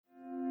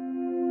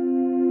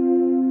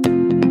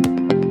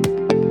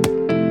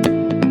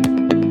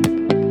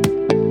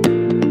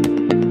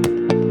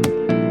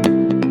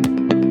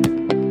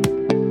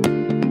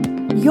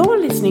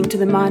listening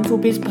to the Mindful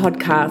Biz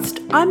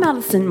podcast. I'm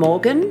Alison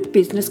Morgan,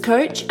 business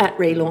coach at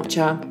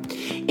Relauncher.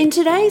 In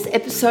today's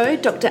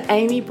episode, Dr.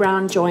 Amy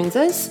Brown joins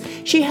us.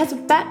 She has a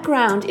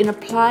background in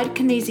applied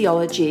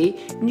kinesiology,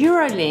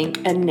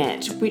 Neuralink and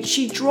NET, which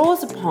she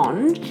draws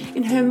upon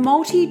in her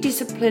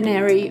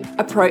multidisciplinary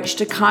approach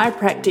to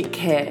chiropractic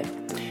care.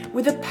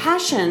 With a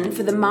passion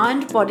for the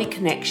mind-body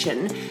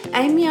connection,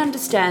 Amy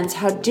understands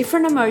how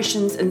different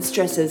emotions and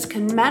stresses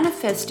can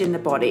manifest in the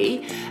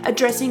body,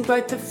 addressing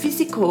both the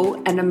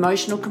physical and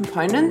emotional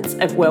components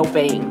of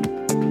well-being.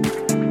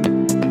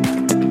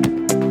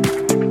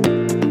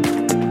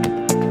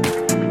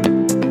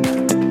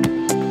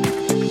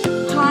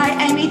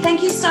 Hi, Amy.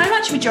 Thank you so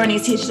much for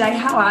joining us here today.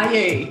 How are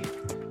you?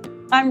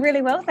 I'm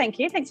really well, thank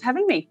you. Thanks for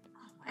having me.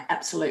 My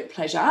absolute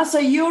pleasure. So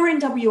you're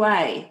in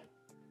WA?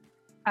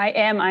 I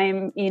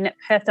am in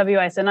Perth,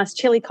 WA. So a nice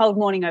chilly, cold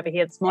morning over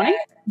here this morning.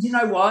 Yeah. You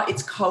know what?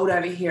 It's cold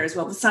over here as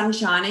well. The sun's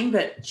shining,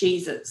 but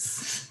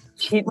Jesus.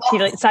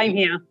 Same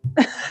here.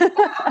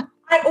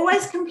 I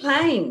always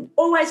complain.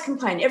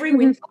 Every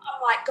winter,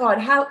 I'm like,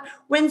 God,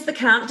 when's the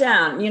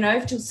countdown,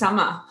 till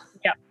summer?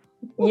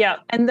 Yeah.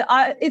 And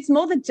it's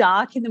more the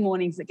dark in the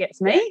mornings that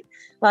gets me,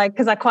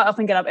 because I quite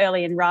often get up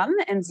early and run.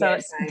 And so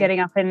it's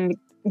getting up and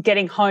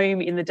getting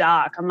home in the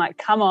dark. I'm like,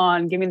 come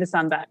on, give me the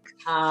sun back.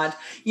 Hard.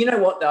 You know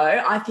what,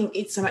 though? I think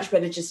it's so much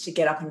better just to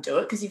get up and do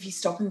it, because if you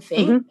stop and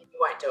think, you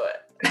won't do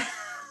it.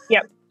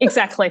 Yep,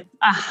 exactly.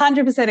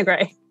 100%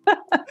 agree.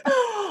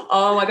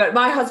 Oh, my God.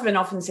 My husband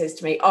often says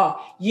to me,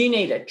 you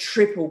need a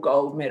triple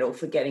gold medal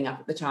for getting up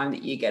at the time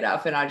that you get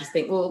up. And I just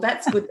think, well,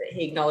 that's good that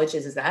he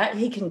acknowledges that.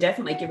 He can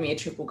definitely give me a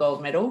triple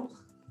gold medal.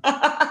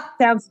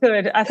 Sounds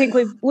good. I think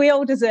we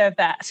all deserve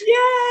that.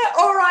 Yeah.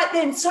 All right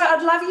then. So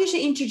I'd love you to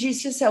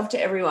introduce yourself to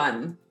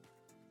everyone.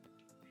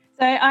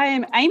 So I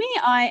am Amy.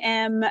 I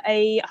am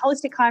a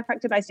holistic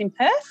chiropractor based in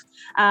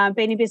Perth.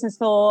 Been in business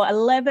for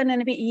 11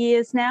 and a bit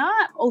years now.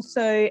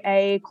 Also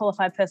a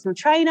qualified personal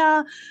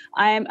trainer.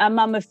 I am a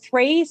mum of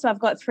 3. So I've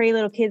got 3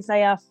 little kids.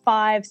 They are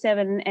 5,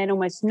 7 and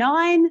almost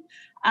 9.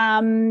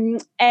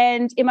 And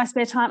in my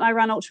spare time, I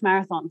run ultra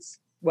marathons.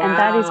 Wow. And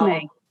that is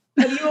me.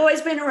 Have you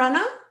always been a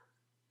runner?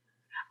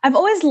 I've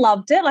always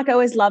loved it. I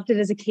always loved it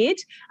as a kid,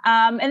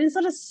 and then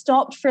sort of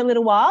stopped for a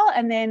little while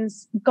and then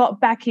got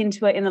back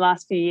into it in the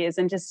last few years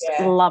and just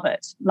love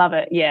it.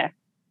 Yeah.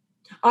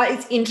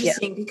 It's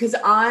interesting because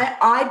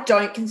I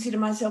don't consider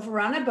myself a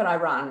runner, but I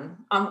run.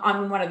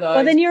 I'm one of those.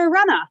 Well, then you're a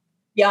runner.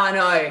 Yeah,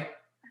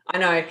 I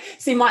know.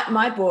 See,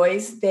 my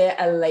boys, they're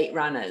elite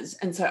runners,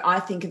 and so I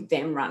think of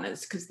them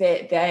runners because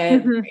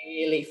they're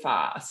really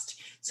fast.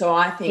 So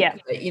I think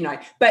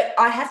that, but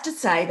I have to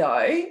say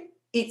though,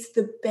 it's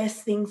the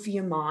best thing for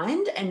your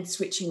mind and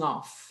switching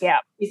off. Yeah.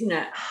 Isn't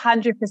it?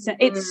 100%.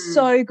 It's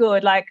so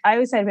good. I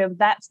always say to people,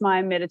 that's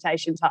my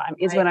meditation time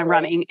is when I'm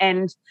running.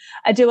 And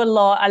I do a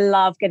lot. I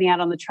love getting out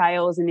on the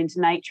trails and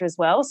into nature as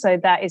well. So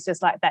that is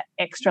just that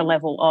extra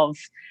level of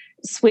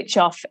switch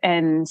off.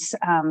 And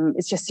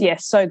it's just,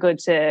 so good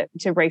to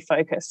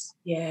refocus.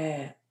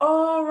 Yeah.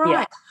 All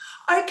right.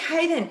 Yeah.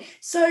 Okay then.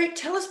 So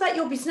tell us about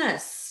your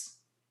business.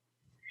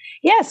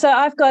 Yeah, so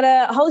I've got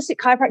a holistic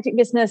chiropractic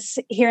business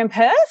here in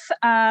Perth.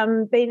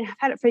 Had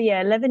it for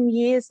 11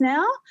 years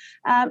now,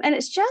 and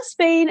it's just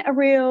been a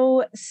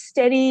real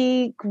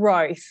steady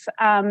growth.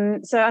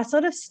 So I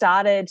sort of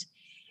started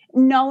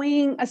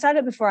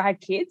before I had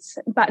kids,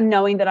 but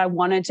knowing that I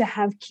wanted to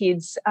have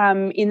kids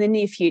in the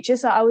near future.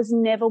 So I was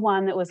never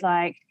one that was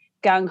like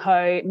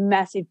gung-ho,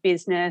 massive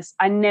business.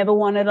 I never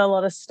wanted a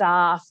lot of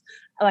staff.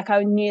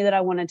 I knew that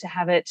I wanted to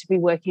have it to be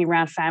working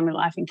around family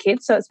life and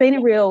kids. So it's been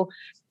a real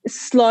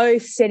slow,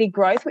 steady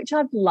growth, which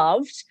I've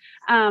loved.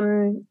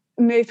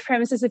 Moved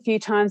premises a few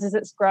times as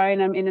it's grown.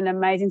 I'm in an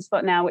amazing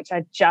spot now, which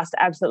I just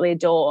absolutely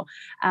adore,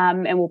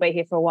 and we'll be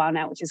here for a while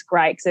now, which is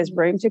great because there's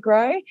room to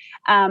grow.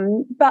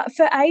 But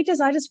for ages,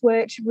 I just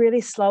worked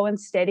really slow and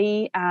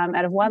steady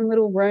out of one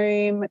little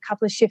room, a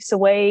couple of shifts a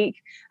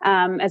week.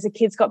 As the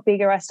kids got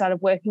bigger, I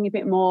started working a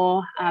bit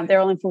more. They're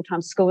all in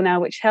full-time school now,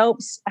 which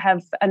helps. I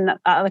have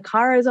other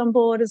chiros on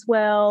board as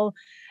well.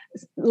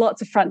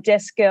 Lots of front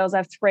desk girls. I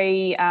have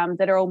 3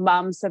 that are all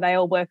mums, so they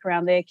all work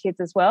around their kids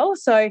as well.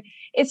 So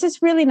it's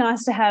just really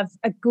nice to have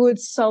a good,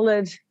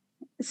 solid,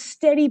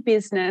 steady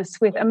business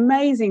with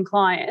amazing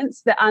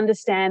clients that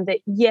understand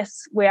that,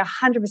 yes, we're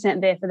 100%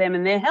 there for them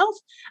and their health,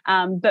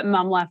 but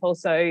mum life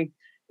also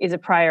is a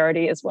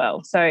priority as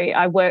well. So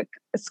I work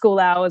school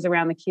hours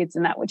around the kids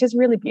and that, which is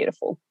really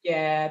beautiful.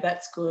 Yeah,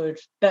 that's good.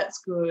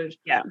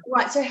 Yeah.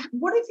 Right, so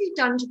what have you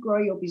done to grow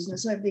your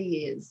business over the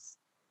years?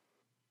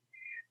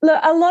 Look,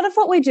 a lot of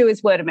what we do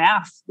is word of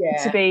mouth,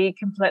 to be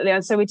completely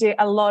honest. So we do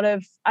a lot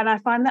of, and I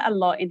find that a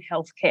lot in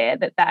healthcare,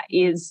 that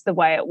is the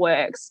way it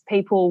works.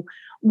 People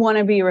want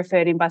to be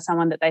referred in by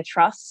someone that they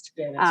trust,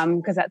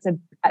 because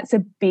that's a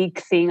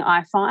big thing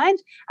I find.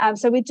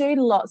 So we do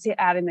lots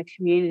out in the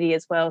community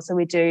as well. So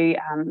we do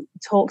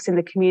talks in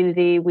the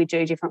community. We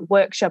do different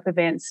workshop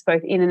events,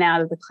 both in and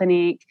out of the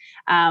clinic.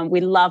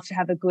 We love to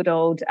have a good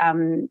old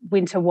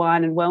winter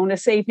wine and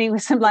wellness evening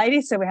with some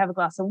ladies. So we have a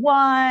glass of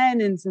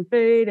wine and some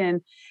food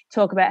and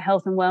talk about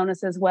health and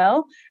wellness as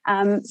well.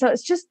 So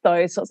it's just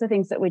those sorts of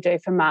things that we do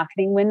for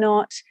marketing. We're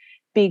not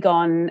big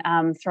on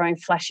throwing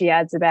flashy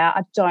ads about.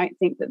 I don't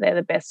think that they're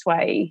the best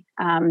way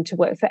to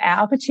work for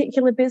our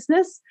particular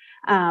business.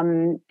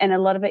 And a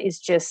lot of it is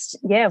just,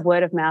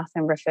 word of mouth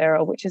and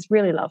referral, which is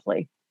really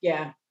lovely.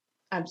 Yeah,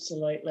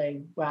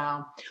 absolutely.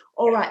 Wow.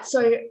 All right.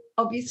 So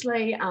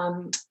obviously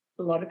a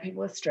lot of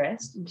people are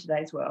stressed in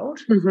today's world.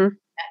 Mm-hmm.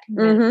 That can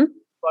manifest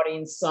the body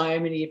in so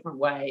many different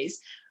ways.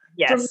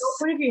 Yes. From your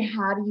point of view,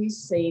 how do you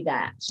see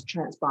that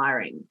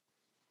transpiring?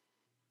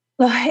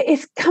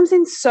 It comes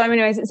in so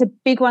many ways. It's a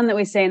big one that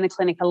we see in the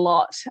clinic a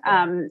lot.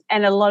 And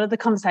a lot of the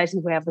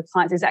conversations we have with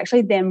clients is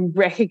actually them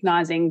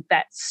recognising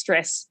that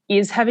stress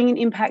is having an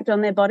impact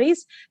on their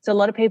bodies. So a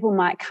lot of people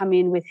might come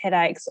in with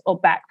headaches or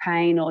back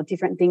pain or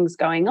different things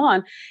going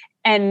on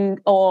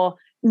or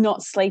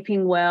not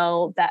sleeping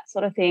well, that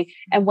sort of thing.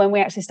 And when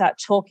we actually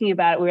start talking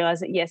about it, we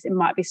realise that, yes, it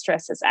might be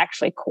stress that's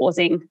actually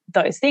causing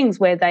those things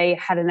where they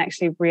hadn't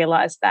actually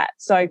realised that.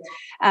 So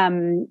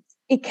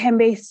it can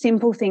be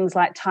simple things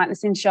like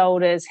tightness in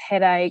shoulders,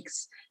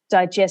 headaches,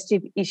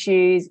 digestive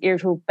issues,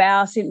 irritable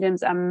bowel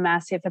symptoms are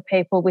massive for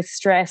people with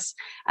stress.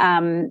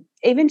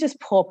 Even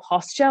just poor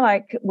posture,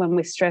 like when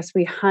we're stressed,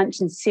 we hunch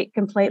and sit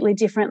completely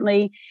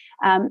differently.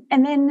 And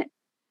then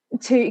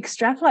to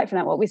extrapolate from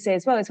that, what we see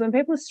as well is when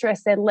people are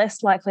stressed, they're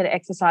less likely to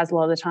exercise a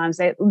lot of the times.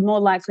 They're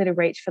more likely to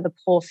reach for the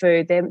poor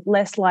food. They're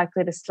less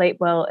likely to sleep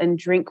well and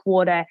drink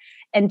water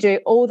and do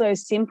all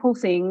those simple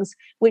things,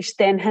 which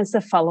then has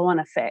the follow-on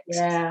effect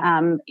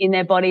in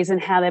their bodies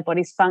and how their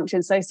bodies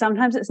function. So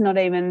sometimes it's not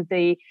even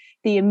the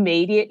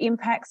immediate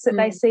impacts that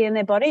they see in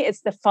their body.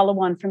 It's the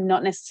follow-on from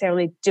not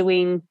necessarily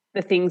doing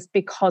the things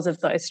because of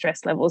those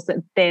stress levels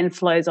that then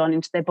flows on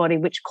into their body,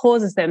 which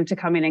causes them to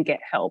come in and get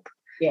help.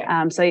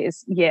 Yeah. So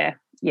it's, yeah.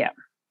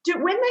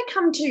 When they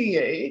come to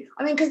you,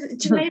 I mean,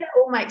 because to me that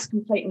all makes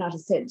complete and utter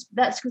sense.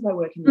 That's because I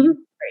work in the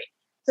industry.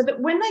 So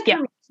that when they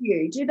come to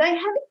you, do they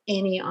have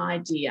any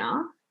idea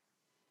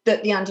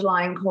that the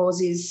underlying cause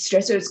is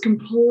stress, or it's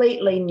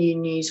completely new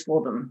news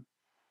for them?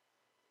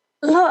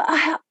 Look,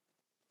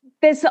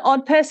 there's the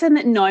odd person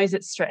that knows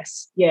it's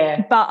stress.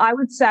 Yeah. But I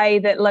would say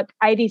that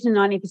 80 to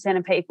 90%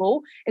 of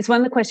people, it's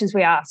one of the questions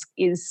we ask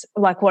is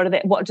like, what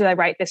do they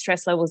rate their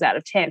stress levels out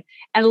of 10?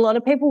 And a lot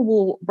of people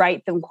will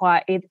rate them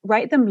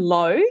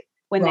low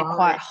when they're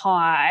quite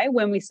high,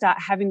 when we start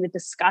having the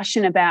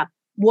discussion about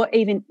what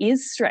even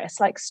is stress.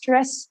 Like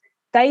stress,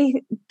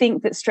 they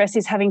think that stress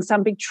is having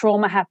some big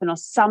trauma happen or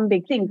some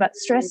big thing, but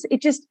stress,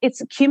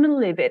 it's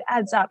cumulative, it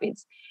adds up.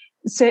 It's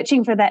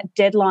searching for that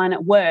deadline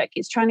at work.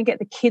 It's trying to get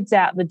the kids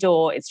out the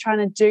door. It's trying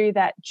to do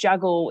that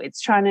juggle.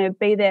 It's trying to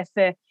be there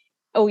for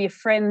all your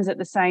friends at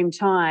the same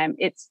time.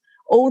 It's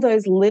all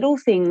those little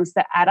things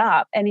that add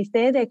up. And if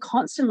they're there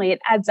constantly, it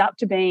adds up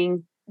to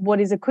being what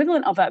is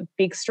equivalent of a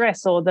big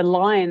stress or the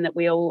lion that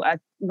we all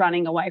are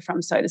running away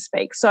from, so to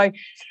speak. So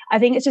I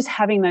think it's just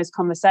having those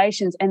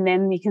conversations, and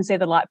then you can see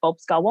the light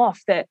bulbs go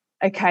off that,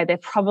 okay, they're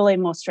probably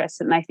more stressed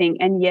than they think.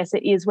 And yes,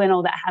 it is when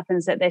all that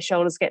happens that their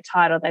shoulders get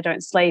tight or they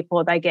don't sleep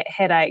or they get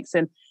headaches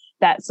and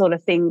that sort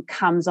of thing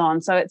comes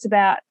on. So it's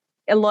about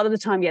a lot of the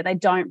time, they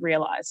don't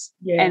realise.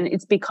 Yeah. And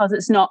it's because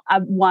it's not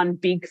one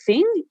big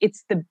thing.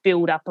 It's the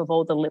build-up of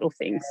all the little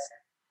things.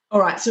 All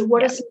right. So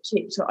what are some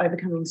tips for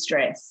overcoming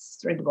stress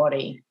through the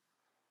body?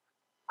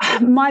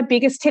 My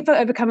biggest tip for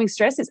overcoming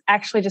stress is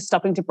actually just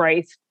stopping to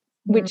breathe,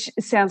 which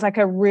sounds like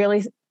a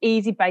really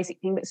easy, basic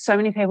thing, but so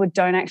many people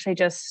don't actually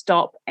just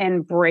stop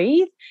and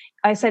breathe.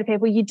 I say to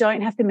people, you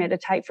don't have to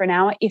meditate for an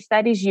hour. If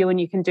that is you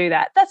and you can do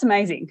that, that's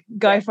amazing.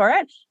 Go for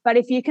it. But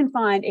if you can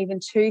find even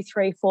 2,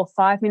 3, 4,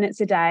 5 minutes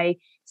a day,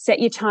 set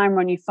your timer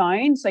on your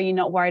phone so you're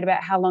not worried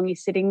about how long you're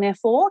sitting there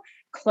for,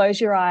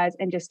 close your eyes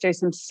and just do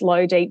some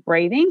slow, deep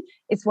breathing.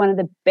 It's one of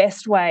the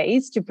best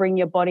ways to bring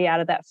your body out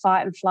of that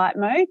fight and flight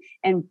mode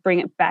and bring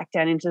it back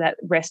down into that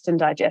rest and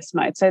digest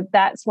mode. So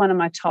that's one of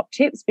my top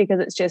tips, because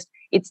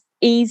it's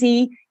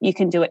easy, you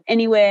can do it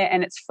anywhere,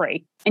 and it's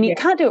free. And you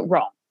can't do it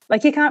wrong.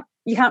 Like you can't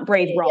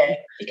breathe wrong. Yeah.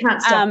 You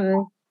can't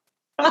stop.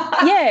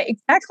 Yeah,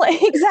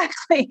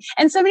 exactly.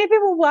 And so many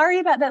people worry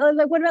about that.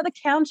 Like, what about the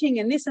counting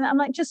and this and that? I'm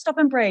like, just stop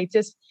and breathe.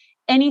 Just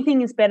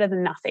anything is better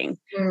than nothing.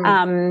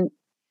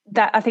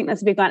 That I think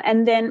that's a big one.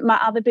 And then my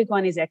other big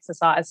one is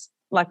exercise,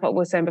 like what we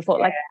were saying before.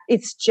 Yeah. Like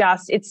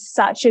it's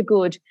such a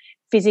good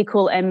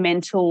physical and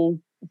mental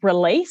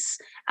release,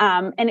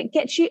 and it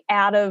gets you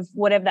out of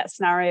whatever that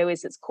scenario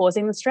is that's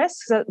causing the stress.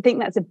 So I think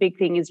that's a big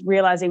thing, is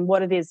realizing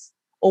what it is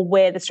or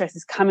where the stress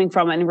is coming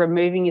from and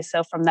removing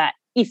yourself from that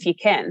if you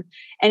can.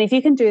 And if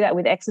you can do that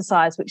with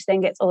exercise, which then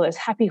gets all those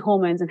happy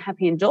hormones and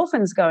happy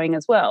endorphins going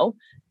as well,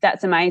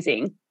 that's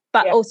amazing.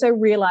 But also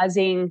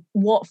realizing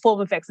what form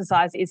of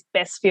exercise is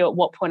best for you at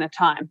what point of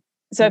time.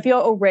 So if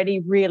you're already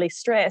really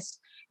stressed,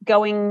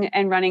 going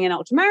and running an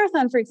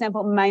ultramarathon, for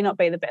example, may not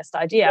be the best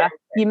idea. Yeah.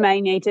 You may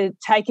need to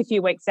take a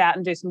few weeks out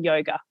and do some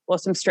yoga or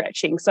some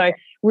stretching. So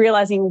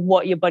realizing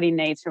what your body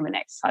needs from an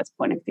exercise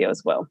point of view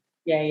as well.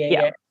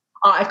 Yeah.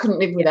 I couldn't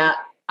live without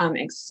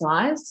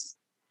exercise.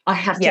 I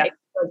have to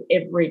exercise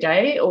every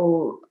day,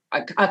 or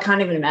I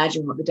can't even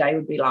imagine what the day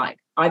would be like.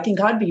 I think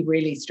I'd be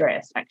really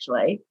stressed,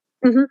 actually.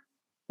 Mm-hmm.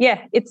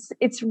 Yeah,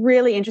 it's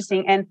really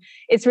interesting, and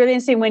it's really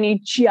interesting when you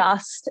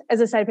just, as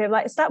I say to people,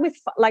 start with,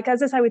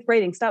 as I say with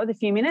breathing, start with a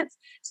few minutes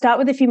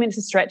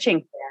of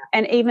stretching,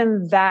 and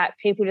even that,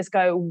 people just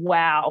go,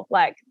 wow,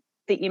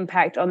 the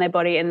impact on their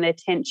body and their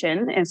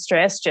tension and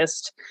stress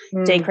just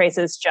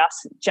decreases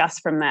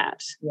just from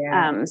that.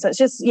 Yeah. So it's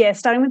just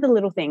starting with the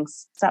little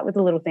things. Start with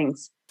the little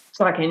things. It's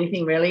like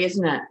anything, really,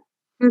 isn't it?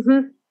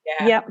 Mm-hmm.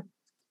 Yeah. Yep.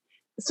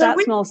 Start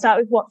small.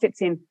 Start with what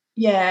fits in.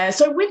 Yeah.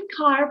 So with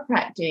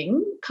chiropractor,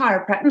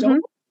 how do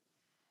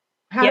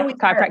we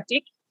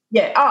chiropractic?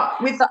 Yeah. Oh,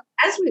 with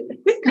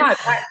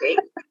chiropractic,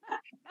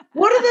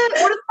 what are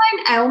the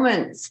main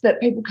ailments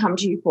that people come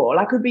to you for?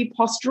 Like, could be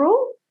postural.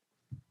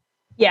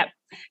 Yeah.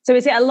 So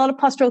we see a lot of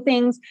postural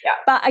things,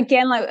 but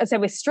again, like I said,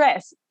 with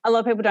stress, a lot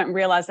of people don't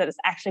realise that it's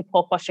actually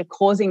poor posture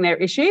causing their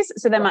issues.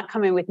 So they might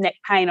come in with neck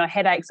pain or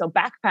headaches or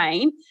back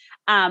pain,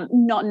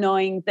 not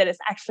knowing that it's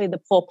actually the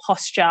poor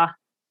posture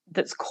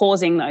that's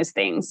causing those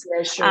things.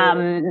 Yeah,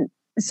 sure.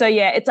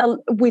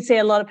 We see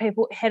a lot of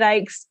people,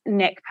 headaches,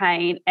 neck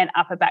pain and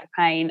upper back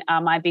pain are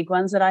my big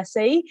ones that I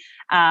see,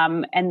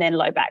 and then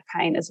low back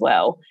pain as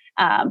well.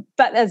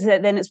 But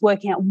then it's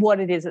working out what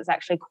it is that's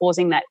actually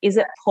causing that. Is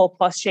it poor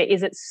posture?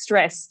 Is it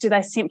stress? Do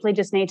they simply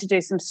just need to do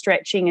some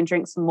stretching and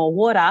drink some more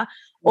water?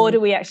 Or do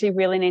we actually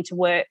really need to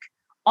work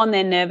on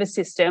their nervous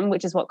system,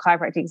 which is what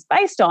chiropractic is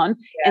based on,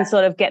 and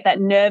sort of get that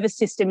nervous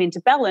system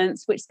into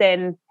balance, which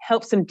then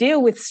helps them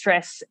deal with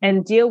stress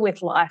and deal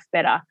with life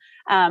better.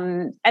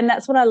 And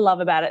that's what I love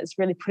about it, is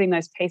really putting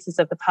those pieces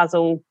of the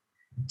puzzle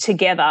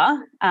together,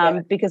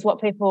 because what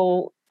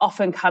people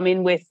often come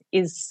in with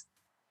is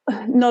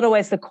not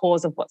always the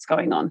cause of what's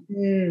going on.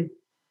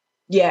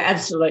 Yeah,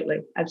 absolutely.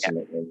 Yeah.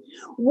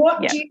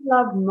 What do you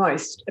love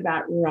most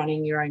about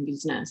running your own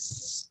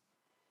business?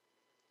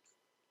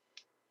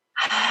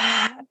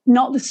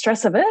 Not the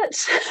stress of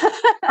it,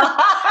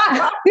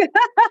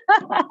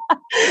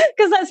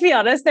 because let's be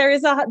honest, there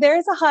is a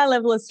high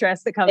level of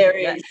stress that comes with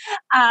it.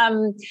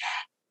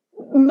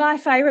 My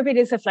favorite bit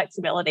is the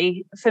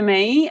flexibility for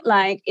me.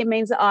 It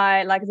means that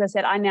as I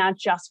said, I now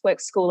just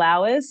work school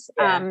hours.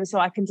 So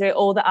I can do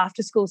all the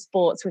after school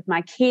sports with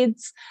my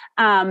kids.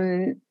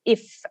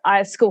 If I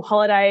have school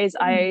holidays,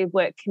 I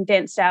work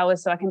condensed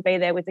hours so I can be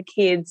there with the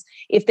kids.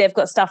 If they've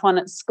got stuff on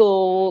at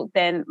school,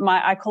 then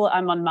I call it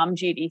I'm on mum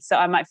duty. So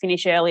I might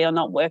finish early or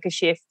not work a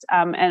shift.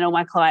 And all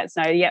my clients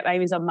know,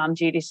 Amy's on mum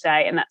duty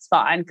today, and that's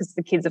fine because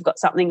the kids have got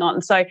something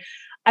on. So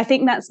I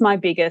think that's my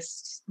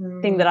biggest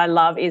thing that I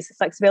love, is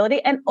flexibility,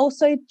 and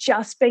also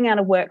just being able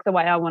to work the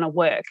way I want to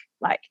work.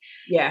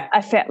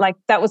 I felt like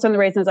that was one of the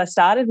reasons I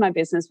started my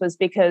business, was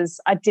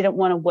because I didn't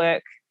want to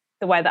work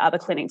the way that other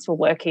clinics were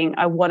working.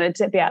 I wanted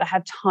to be able to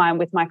have time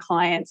with my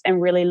clients and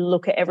really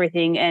look at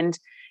everything and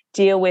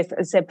deal with,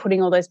 as I said,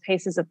 putting all those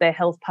pieces of their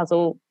health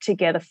puzzle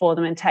together for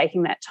them and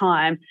taking that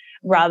time,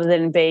 rather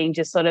than being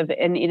just sort of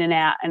an in and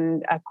out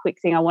and a quick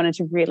thing. I wanted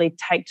to really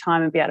take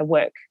time and be able to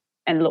work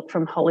and look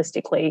from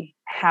holistically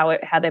how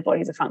their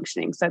bodies are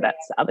functioning. So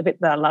that's the other bit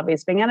that I love,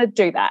 is being able to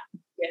do that.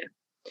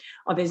 Yeah.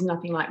 Oh, there's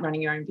nothing like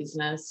running your own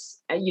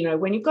business.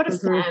 When you've got a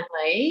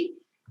family,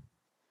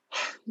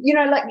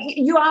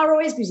 you are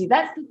always busy.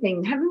 That's the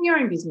thing. Having your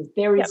own business,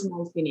 there is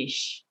no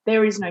finish.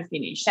 There is no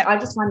finish. I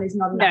just find there's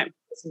not enough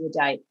hours in the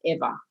day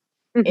ever.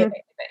 Ever.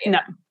 No.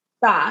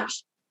 But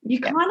you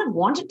kind of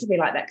want it to be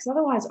like that, because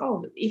otherwise,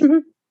 if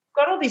you've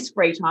got all this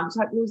free time, it's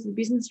like, is the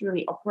business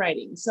really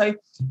operating? So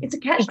it's a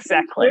catch.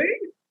 Exactly.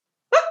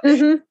 But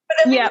the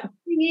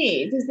thing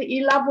is that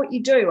you love what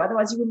you do,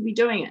 otherwise you wouldn't be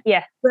doing it.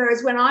 Yeah.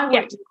 Whereas when I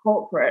worked in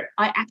corporate,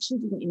 I actually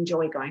didn't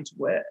enjoy going to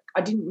work.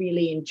 I didn't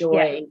really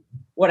enjoy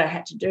what I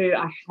had to do.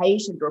 I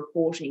hated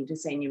reporting to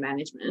senior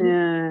management.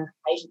 Yeah.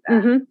 I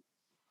hated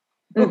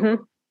that.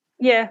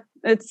 Yeah,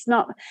 it's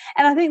not.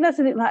 And I think that's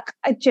the thing.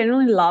 I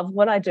generally love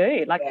what I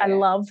do. I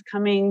love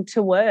coming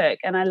to work,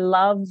 and I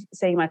love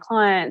seeing my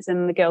clients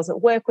and the girls that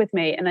work with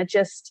me. And I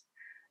just,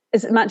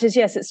 as much as,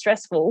 yes, it's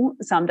stressful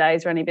some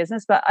days running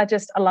business, but I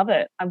love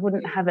it. I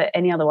wouldn't have it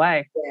any other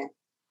way.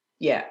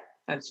 Yeah,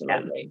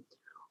 absolutely. Yeah.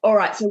 All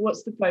right, so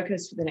what's the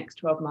focus for the next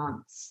 12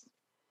 months?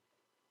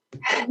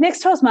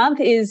 Next 12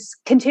 months is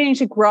continuing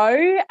to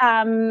grow,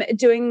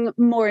 doing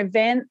more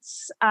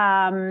events,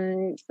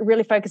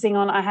 really focusing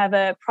on, I have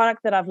a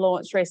product that I've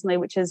launched recently,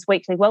 which is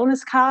weekly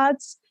wellness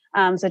cards.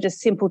 So just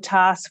simple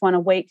tasks, one a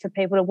week for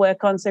people to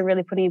work on. So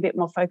really putting a bit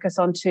more focus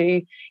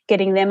onto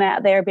getting them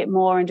out there a bit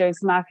more and doing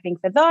some marketing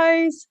for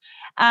those,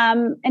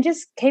 and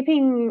just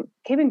keeping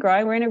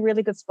growing. We're in a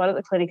really good spot at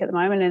the clinic at the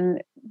moment,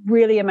 and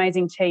really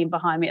amazing team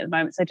behind me at the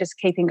moment. So just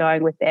keeping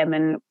going with them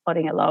and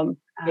plodding along.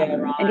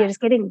 And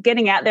just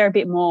getting out there a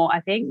bit more.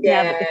 I think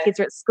now that the kids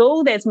are at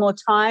school, there's more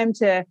time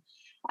to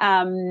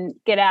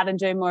get out and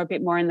do a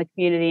bit more in the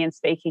community and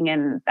speaking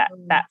and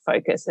that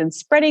focus and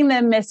spreading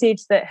the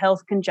message that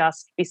health can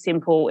just be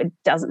simple. It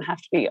doesn't have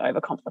to be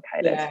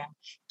overcomplicated. Yeah.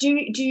 Do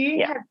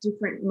you have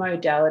different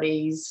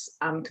modalities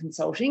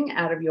consulting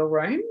out of your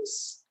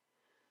rooms?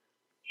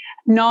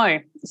 No.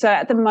 So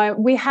at the moment,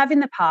 we have in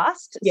the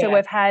past. Yeah. So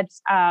we've had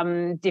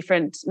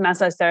different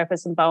massage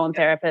therapists and Bowen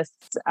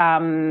therapists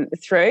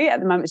through. At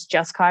the moment, it's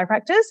just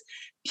chiropractors,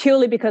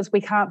 purely because we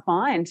can't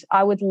find.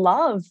 I would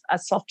love a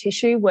soft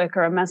tissue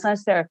worker, a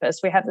massage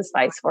therapist. We have the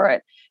space for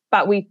it,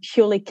 but we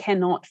purely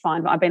cannot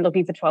find. I've been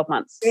looking for 12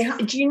 months.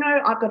 Do you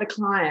know, I've got a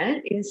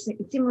client in a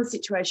similar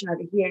situation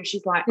over here, and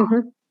she's like,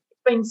 it's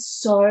been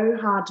so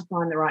hard to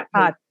find the right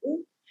people.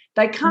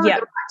 They come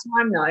at the right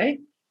time, though.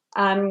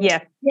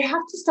 You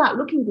have to start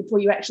looking before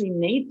you actually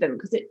need them,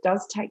 because it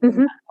does take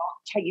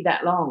you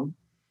that long.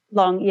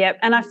 Yep.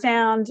 And I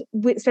found,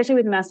 especially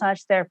with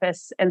massage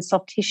therapists and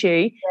soft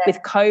tissue, with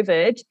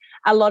COVID,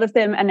 a lot of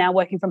them are now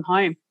working from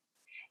home,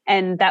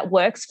 and that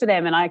works for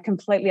them, and I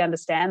completely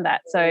understand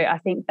that. So I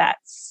think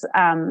that's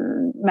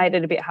made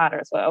it a bit harder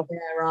as well.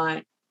 Yeah,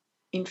 right.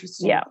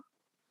 Interesting. Yeah.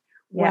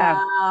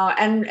 Wow.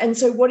 And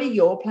so what are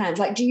your plans?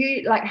 Like,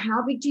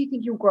 how big do you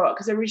think you'll grow it?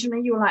 Because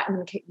originally you were like, I'm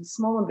going to keep this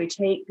small and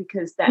boutique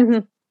because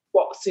that's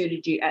what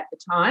suited you at the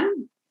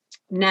time.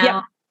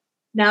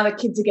 Now the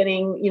kids are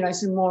getting,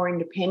 some more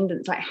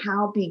independence. Like,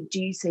 how big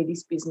do you see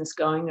this business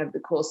going over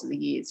the course of the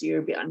years? You're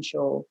a bit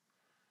unsure.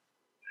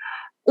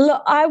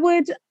 Look,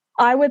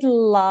 I would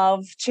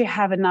love to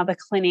have another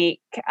clinic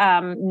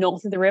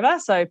north of the river.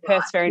 So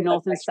Perth's very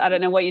north, and I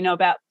don't know what you know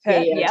about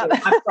Perth. Yeah.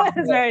 I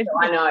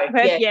know.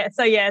 Perth,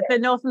 So the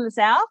north and the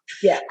south.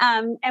 Yeah.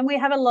 And we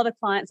have a lot of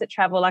clients that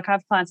travel. Like, I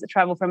have clients that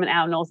travel from an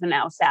hour north and an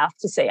hour south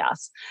to see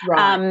us.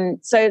 Right.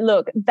 So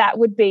look, that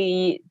would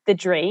be the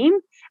dream.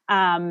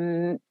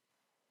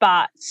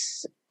 But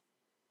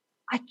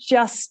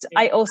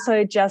I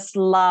also just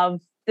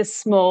love the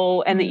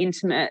small and the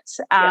intimate,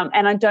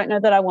 and I don't know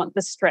that I want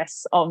the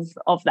stress of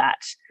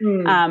that.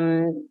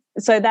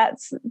 So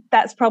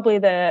that's probably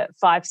the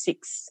 5,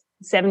 6,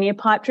 7 year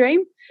pipe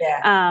dream.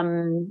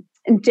 And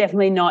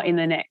definitely not in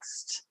the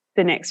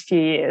next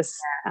few years.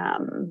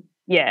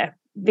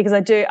 Because I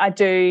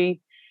do.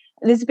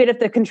 There's a bit of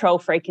the control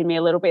freak in me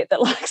a little bit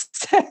that likes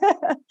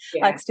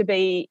to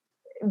be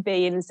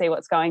in and see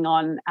what's going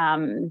on.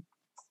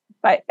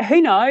 But who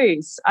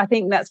knows? I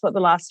think that's what the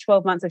last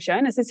 12 months have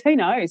shown us, is who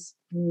knows?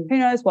 Who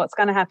knows what's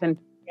going to happen?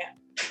 Yeah.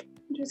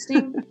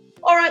 Interesting.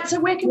 All right. So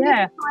where can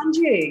people find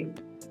you?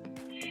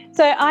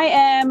 So I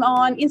am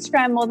on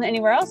Instagram more than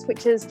anywhere else,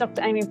 which is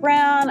Dr. Amy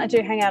Brown. I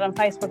do hang out on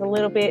Facebook a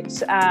little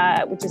bit,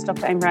 which is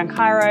Dr. Amy Brown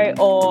Chiro,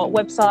 or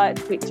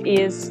website, which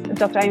is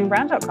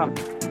dramybrown.com.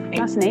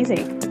 Nice and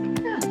easy.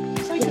 Yeah,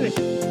 so good.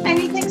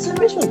 Amy, thanks so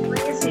much for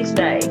joining us here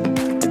today.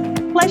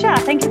 Pleasure.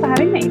 Thank you for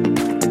having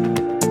me.